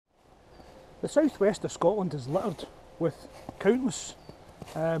The southwest of Scotland is littered with countless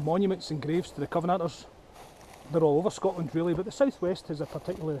monuments and graves to the Covenanters. They're all over Scotland really, but the southwest has a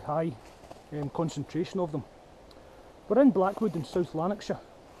particularly high concentration of them. We're in Blackwood in South Lanarkshire,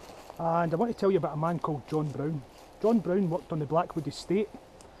 and I want to tell you about a man called John Brown. John Brown worked on the Blackwood estate,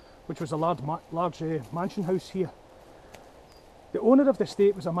 which was a large mansion house here. The owner of the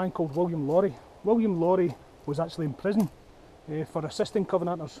estate was a man called William Lorry. William Lorry was actually in prison for assisting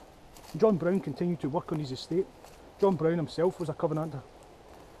Covenanters. John Brown continued to work on his estate. John Brown himself was a Covenanter.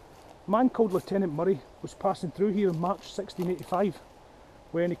 A man called Lieutenant Murray was passing through here in March 1685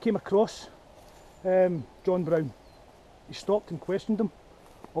 when he came across John Brown. He stopped and questioned him.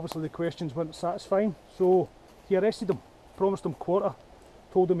 Obviously the questions weren't satisfying, so he arrested him, promised him quarter,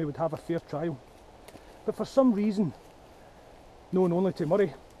 told him he would have a fair trial. But for some reason, known only to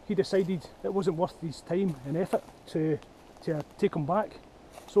Murray, he decided it wasn't worth his time and effort to take him back.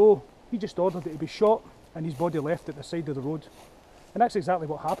 So he just ordered that he be shot and his body left at the side of the road. And that's exactly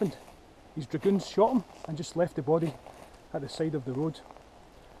what happened. His dragoons shot him and just left the body at the side of the road.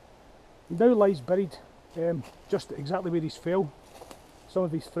 He now lies buried just exactly where he fell. Some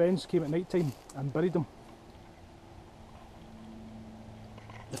of his friends came at night time and buried him.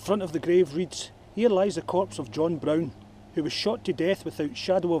 The front of the grave reads, "Here lies the corpse of John Brown, who was shot to death without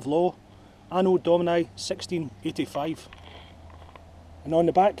shadow of law, Anno Domini 1685. And on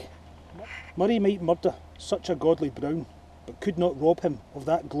the back, Murray might murder such a godly Brown, but could not rob him of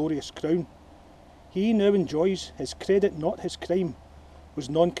that glorious crown. He now enjoys his credit, not his crime, was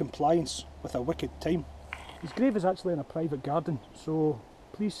non-compliance with a wicked time." His grave is actually in a private garden, so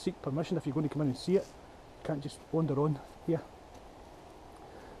please seek permission if you're going to come in and see it. You can't just wander on here.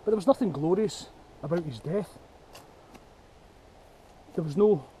 But there was nothing glorious about his death. There was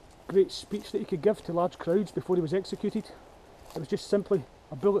no great speech that he could give to large crowds before he was executed. It was just simply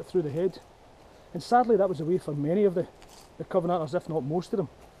a bullet through the head. And sadly that was the way for many of the Covenanters, if not most of them.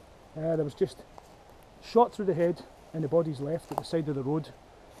 There was just shot through the head and the bodies left at the side of the road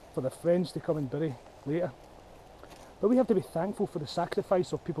for their friends to come and bury later. But we have to be thankful for the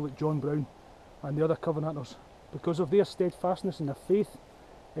sacrifice of people like John Brown and the other Covenanters. Because of their steadfastness and their faith,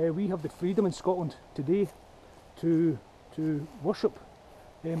 we have the freedom in Scotland today to worship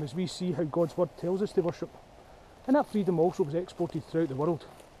as we see how God's word tells us to worship. And that freedom also was exported throughout the world.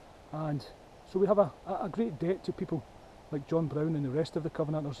 And so we have a great debt to people like John Brown and the rest of the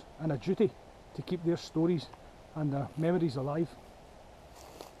Covenanters, and a duty to keep their stories and their memories alive.